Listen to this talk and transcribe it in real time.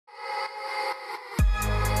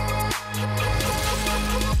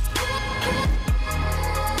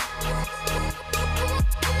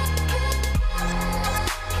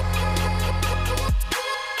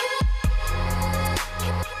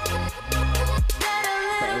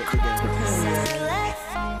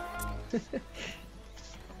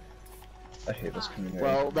I hate this community.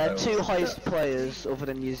 Well, their two highest players, other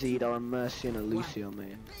than Yazid, are a Mercy and a Lucio,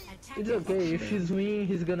 man. It's okay, if he's winning,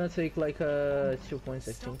 he's gonna take like 2 points,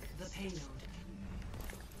 I think.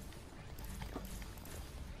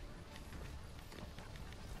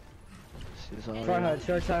 Farhad, it's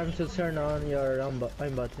your time to turn on your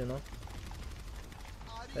aimbot, you know?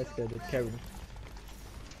 That's good, it's carrying.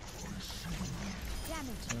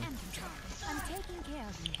 I'm taking care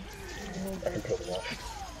of you. I can pull them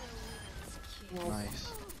off.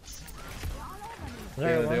 Nice.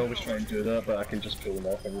 Yeah, they always try and do that, but I can just pull them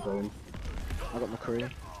off every time. I got McCree.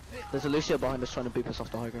 There's a Lucio behind us trying to beep us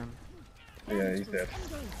off the high ground. Yeah, he's dead.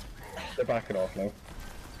 They're backing off now.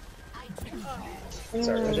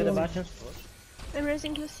 Sorry, I did a bastion. I'm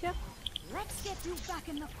raising Lucia. Let's get you back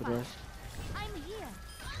in the Good fight. rest. I'm here.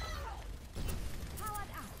 Powered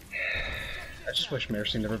up. I just wish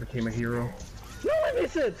Mercy never became a hero. No, I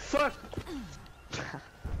missed it! Fuck!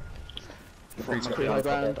 McCree high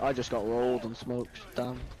ground, I just got rolled and smoked.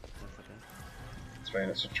 Damn. It's fine,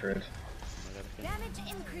 it's a trade. Damage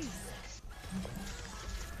increase.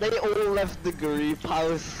 They all left the group,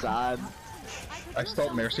 how sad. I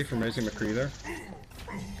stopped Mercy from raising McCree there.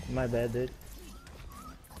 My bad, dude.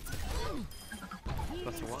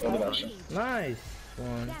 Oh, the bastion. Nice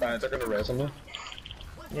one. They're gonna raise him now.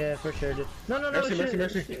 Yeah, for sure, dude. No, Mercy, shit.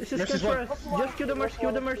 Mercy. It's just Mercy's good for one. us. Just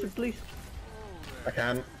kill the mercy, please. I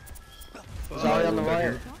can't. Sorry on the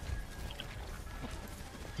right.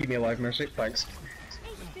 Keep me alive, Mercy. Thanks.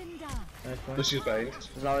 Ich bin da. Nice one. This is behind.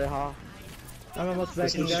 Zarya. I'm almost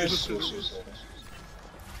back in, guys.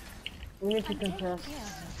 We need to contest.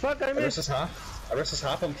 Fuck, I missed. Arissa's half. Arissa's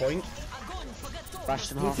half on point.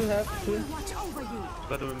 Bastion We half. still have two. Watch over you.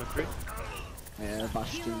 Better with McCree. Yeah,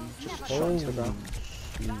 Bastion. Just Oh, shots to them.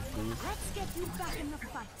 Let's get you back in the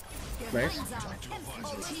fight. Nice.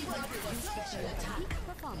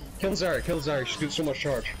 Performance. Kill Zarya, kill Zarya. She's got so much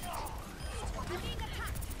charge.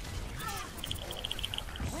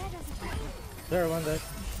 Where does it go? There, one dead.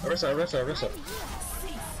 Arissa.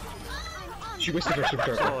 She wasted her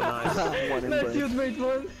super Oh, charge. nice. One in Nice break. use, mate,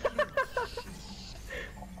 one.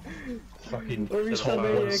 Fucking Or we shall be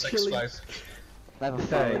actually. 6-5. They have a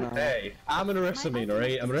fire now. Hey, I'm an Arissa main,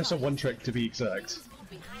 alright? I'm Arissa one trick to be exact.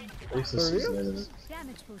 At least this For is real?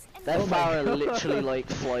 Damage boost. Their Oh my fire God. literally like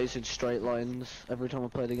flies in straight lines every time I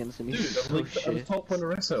played against them. Dude, He's I'm so like, I'm shit. top one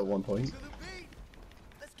Arissa at one point.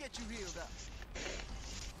 Let's get you healed up.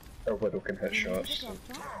 Our Widow can hit shots. So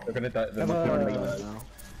they're gonna die. They're Have not gonna a- make that. Now.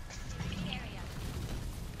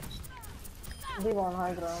 Diva on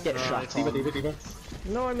high ground. Get shot Diva, on. Diva.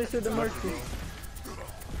 No, I missed the mercy.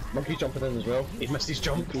 Monkey's jumping in as well. He missed his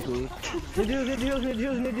jump. Good lead.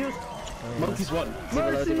 Need use. Monkey's one.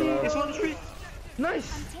 Mercy! It's on the street.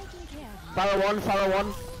 Nice! Taking care of you. Farah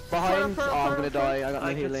one. Behind. Farah, Oh, I'm gonna Farah. die. I got no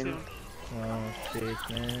I can healing. see. Oh shit,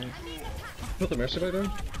 man. Put the Mercy by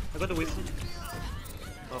then. I got the wisdom.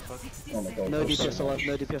 Oh fuck. Oh my god. No there's DPS so alive. much.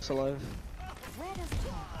 No DPS alive. Where does it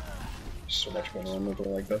go? So much going on over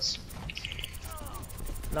like this.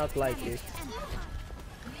 Not like it.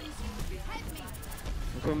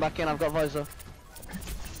 I'm coming back in. I've got visor.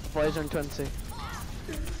 Visor in 20.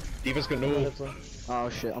 Diva's got no. Oh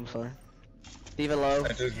shit. I'm sorry. Diva low.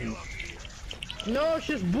 I do. No,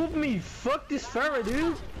 she's booped me! Fuck this Farah,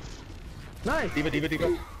 dude! Nice! Diva.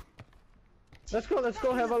 Let's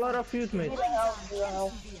go, have a lot of fuse, mate.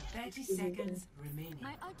 30 seconds remaining.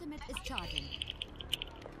 My ultimate is charging.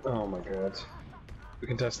 Oh my god. We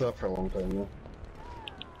can test that for a long time, though.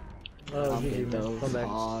 Oh, I'm GG, in man. those Come back.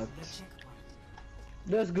 odds.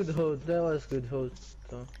 That's good hold, that was good hold.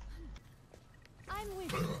 So. I'm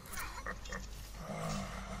with you.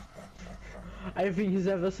 I think he's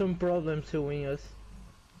having some problems to win us.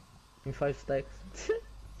 In 5 stacks.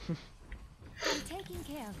 I'm taking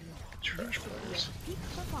care of you. Trash players. Peak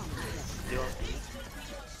performance.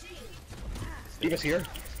 Diva's here.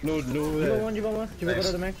 No. You got one. You Nice. go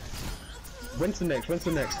to the max. Winston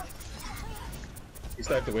next. He's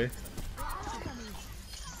dived away.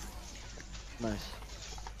 Nice.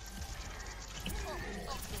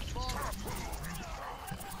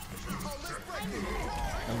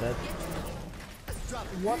 I'm dead.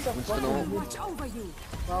 What the fuck? Watch over you.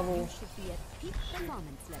 Bravo. You should be at peak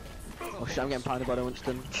performance levels. Oh shit. I'm getting pounded by the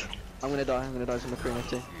Winston. I'm gonna die to McCree next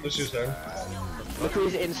to. Let's just down.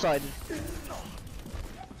 McCree's inside.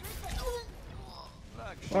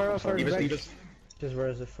 Farah, Diva's. Just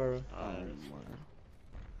where's the Farah?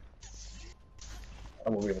 I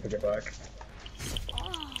won't be able to get back.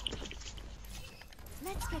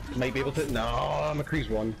 Let's get you. Might be able to. No, McCree's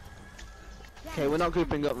one. Okay, we're not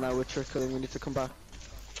grouping up now. We're trickling. We need to come back.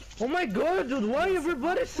 Oh my god, dude, why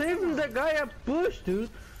everybody saving that guy at push,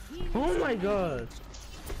 dude? Oh my god.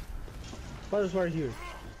 Father's right here.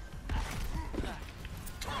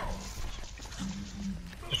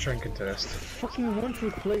 Just try and contest. Fucking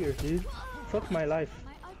 1-3 player, dude. Fuck my life.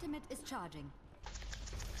 My ultimate is charging.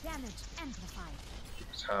 Damage amplified.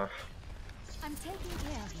 It's half. I'm taking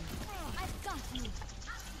care of you. I've got you.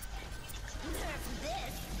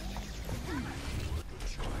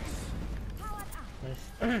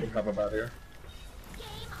 Nice. We have a bad here.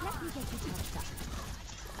 Let me get you touched up.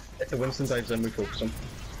 If the Winston dives in, we focus him.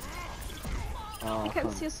 Oh, I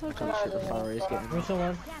can see a soldier. can't shoot the fire, he's getting Where's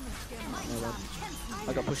someone?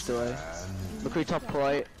 I got pushed away. McCree top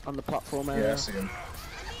right on the platform area. Yeah, I see him.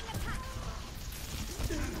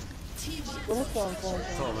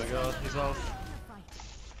 Oh my god, he's off.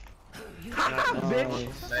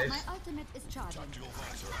 Nice. My ultimate is charging.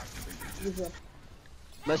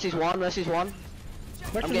 Mercy's one, Mercy's one.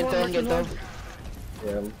 Mercy's I'm getting one, done, I'm getting done.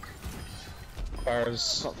 Yeah.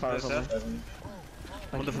 Fires. Top fire's on me.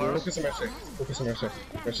 On the fire. Focus on Mercy. Focus on Mercy.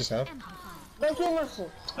 Mercy's half. Don't kill Mercy.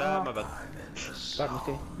 My bad. Bad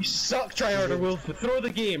McCree. You suck, tryharder Wolf. Throw the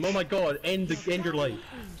game. Oh my god. End your life.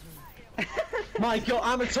 My god,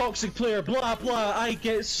 I'm a toxic player. Blah blah. I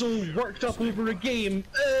get so worked up over a game.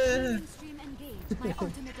 Stream engaged. My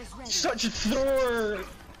ultimate is ready. Such a thrower.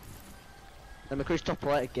 And McCree's top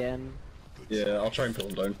right again. Yeah, I'll try and pull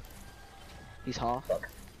him down. He's half. Oh,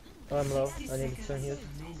 I'm low. I need to turn here.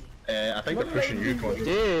 I think they're pushing you, Cody.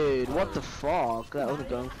 Dude, what the fuck? That wasn't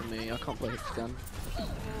going for me. I can't play hit gun.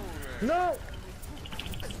 No!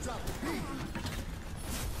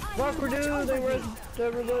 Walker, dude, they res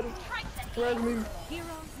everybody. Res me. Heroes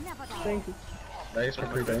never die. Thank you. Nice for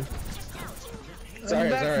pre down. I'm Sorry,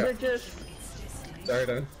 back, sorry. bitches. Sorry,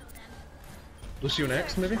 down. Lucio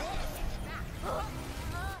next, maybe?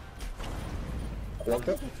 Walk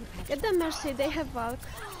up. Get them Mercy, they have Valk.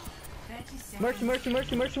 Mercy, mercy,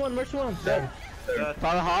 mercy, mercy one, mercy one. Dead.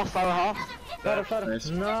 Fire half, fire half. Fire, fire. Nice.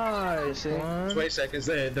 Nice one. 20 seconds.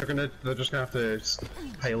 They're just gonna have to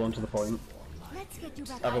pile onto the point. Let's get you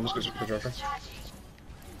back. I've almost got super Joker.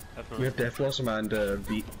 We have Death Blossom and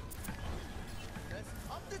Beat.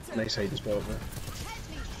 Nice hide as well.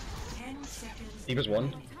 He was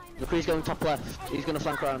one. McCree's going top left. He's gonna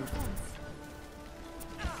flank around.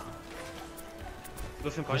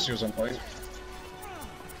 Listen, point. Lucio's on point.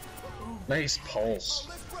 Nice pulse.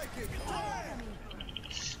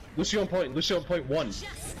 Lucio on point. Lucio on point one.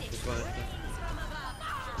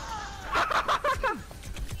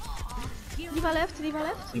 Diva left, Diva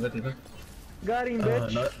left. Diva. Got him,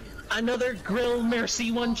 bitch. No. Another grill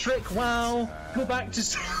Mercy one trick. Wow. Go back to.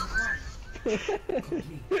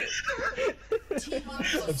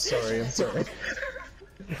 I'm sorry.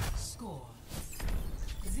 Score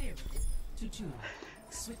 0-2.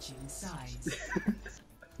 Switching sides.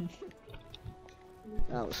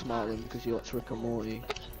 That was smart one because you watch Rick and Morty.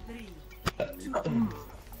 3,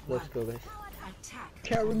 Let's go, guys. attack.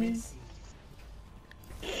 Carry me.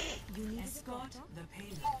 Escort the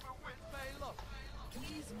payload.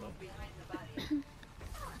 Please move behind the barrier.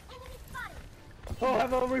 Oh,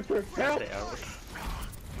 have a Reaper. Help!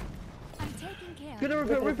 I'm taking care. Get a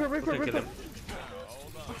Reaper, Reaper. Kill him.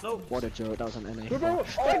 No. What a joke, that was an NA. Reaper,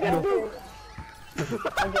 I got him.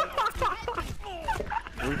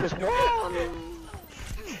 Reaper's one!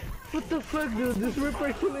 What the fuck, dude? This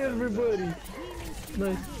Reaper killing everybody.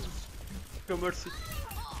 Nice. Go Mercy.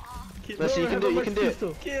 Mercy, you can do it, you can do it.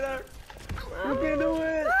 Get out. You can do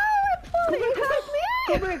it.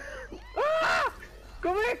 Come back. Ah!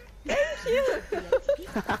 Come back.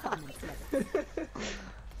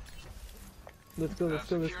 Let's go.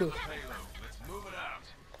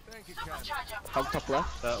 Hog top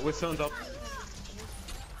left. We're on top.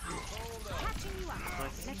 Catching you up.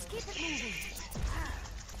 Let's keep it moving.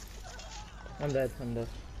 I'm dead.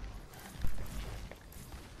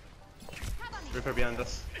 Reaper behind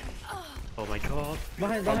us. Oh my god.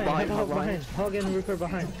 Behind. Hog and Reaper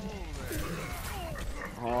behind.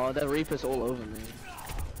 Oh, the Reaper's all over me.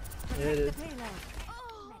 Yeah, it is. Payload.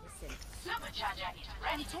 Medicine.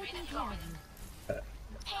 I'm taking care of you.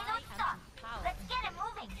 Payload stop. Let's get it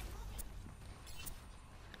moving.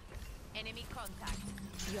 Enemy contact.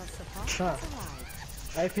 Your support Huh. is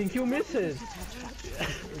alive. I think you miss it.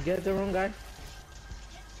 You get the wrong guy.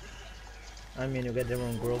 I mean, you get the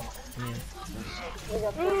wrong girl.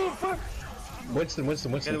 Oh, fuck. Winston.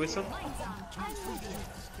 Get a whistle.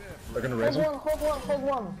 They're gonna raise him. Hold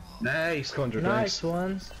one. Nice, Conjure. Nice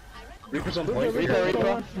one. Reaper's on point.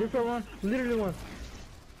 Reaper one. Literally one.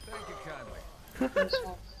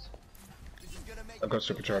 I've got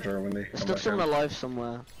supercharger when they There's come still back someone down. alive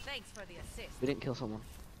somewhere. Thanks for the assist. We didn't kill someone.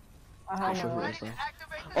 Not sure who it is though.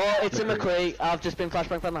 Oh, it's a McCree. I've just been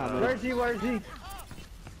flashbang from the hammer. Where is he? Where is he?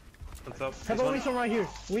 What's up? Have a Wilson right here.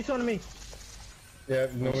 Wilson on me. Yeah,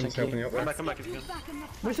 no one's helping you up there. Come back if you can.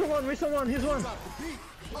 Wilson one. He's one.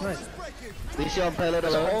 Nice. Lucio on payload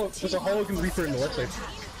alone. There's a hologram Reaper in the left side.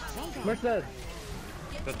 Where's that?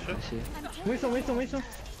 Good shit. I see. Wilson.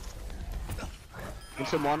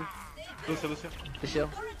 Wilson one. Lucio. Lucio.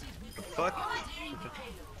 Fuck.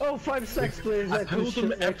 Oh, 5 sex players. I pulled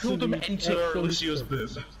them into Lucio's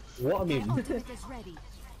booth. What a meme.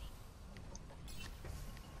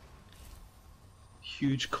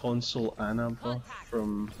 Huge console Ana buff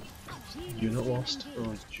from Unit Lost.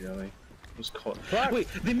 Oh joy. Was caught. Wait,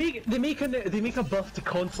 they make a buff to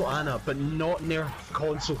console Ana, but not nerf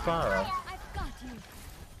console Pharah.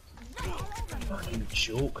 Fucking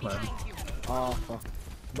joke, man. Oh fuck.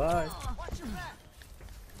 Bye.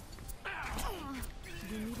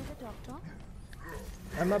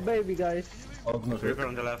 I'm a baby, guys. Reaper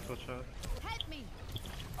on the left, watch out.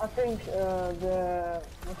 I think the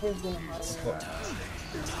kid's gonna hide.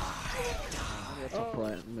 Top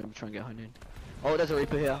right, maybe try and get behind in. Oh, there's a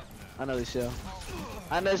Reaper here. I know this, yeah.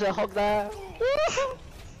 And there's a hog there.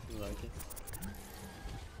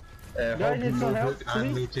 Guys, need some help,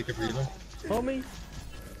 and please? me take a breather. Homie,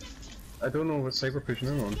 I don't know what side we're pushing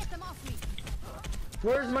in on.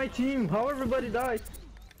 where's my team? How everybody died?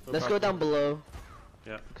 Let's go down below.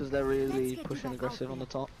 Yeah. Because they're really pushing aggressive on the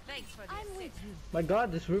top. My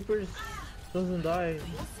god, this Reaper doesn't die.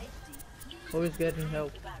 Always getting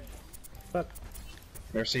help. Fuck.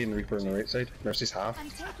 Mercy and Reaper on the right side. Mercy's half.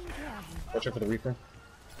 Watch out for the Reaper.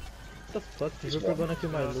 What the fuck? This Reaper gonna kill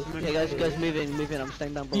my loot? Yeah, guys, moving. I'm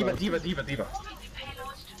staying down below. Diva.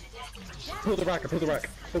 Pull the rack.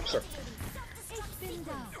 Focus her.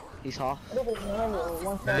 He's half.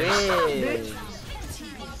 Hey.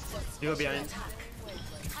 You go behind.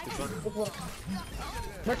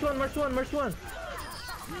 Merch one.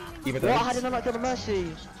 Diva What? down. How did I not get a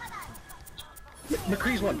mercy?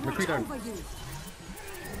 McCree's one. McCree down.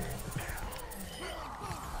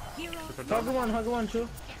 Hug one, too.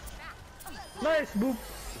 Nice, boop.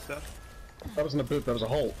 What's that? That wasn't a boot, that was a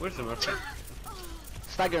hole. Where's the Murphy?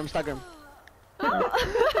 Stagger him.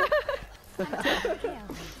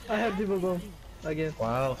 I have Diva bomb. Again.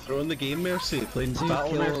 Wow, throwing the game, Mercy. Playing Two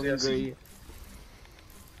battle kills, Mercy.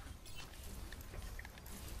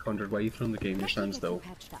 Conjured, why are you throwing the game? You stand still.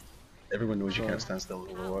 Everyone knows you can't stand still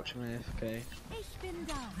in Overwatch. Okay.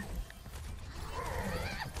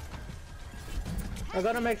 I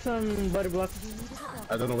gotta make some body blocks.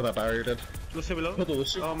 I don't know what that barrier did. Lucio below. Hold on,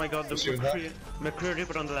 Lucio. Oh my god, the Lucio, McCree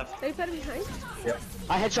Reaper on the left. Reaper behind. Yep.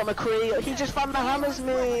 I headshot McCree. He just found the hammers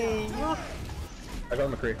me. I got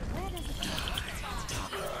McCree.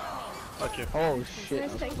 Fuck you. Oh shit.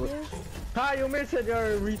 Nice, thank you. Hi, you missed it,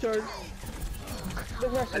 you're a retard.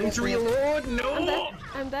 I need to reload! I'm No! dead.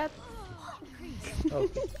 I'm dead. Oh.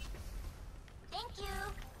 Thank you.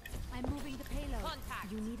 I'm moving the payload.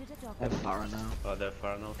 You needed a doctor. I'm far now. Oh, they're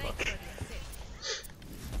far now, fuck.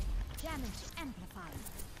 Damage amplified.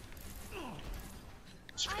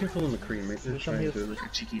 Just be careful on McCree, mate. They're trying to do like a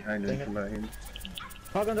cheeky hand in from behind.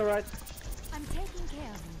 Hug on the right. I'm taking care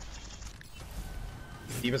of him.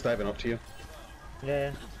 Diva's diving up to you.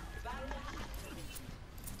 Yeah.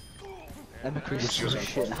 And McCree's so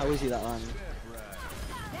shit. How is he that long?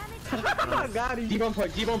 Got him. Diva on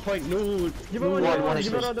point, no! Give him one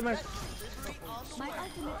the max. My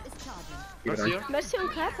ultimate is charging. Diva down. Mercy on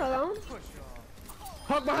cat alone.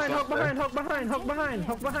 Hug behind.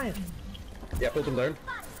 Yeah, pull them down.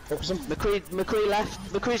 Focus him. McCree left.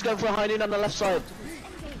 McCree's going for a high noon on the left side.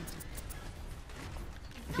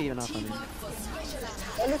 If he even has high noon.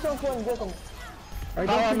 I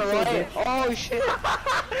Power don't on the think so, right. bitch. Oh shit.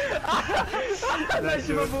 Nice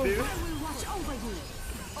move.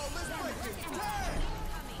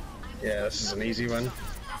 Yeah, this is an easy one.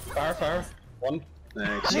 Fire. One.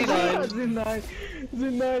 Thanks. Nice.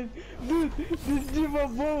 Dude, this Diva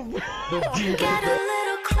bomb. Get a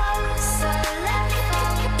little closer, let me go.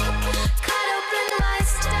 Cut open my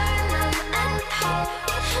sternum and pop.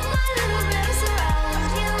 My little ribs are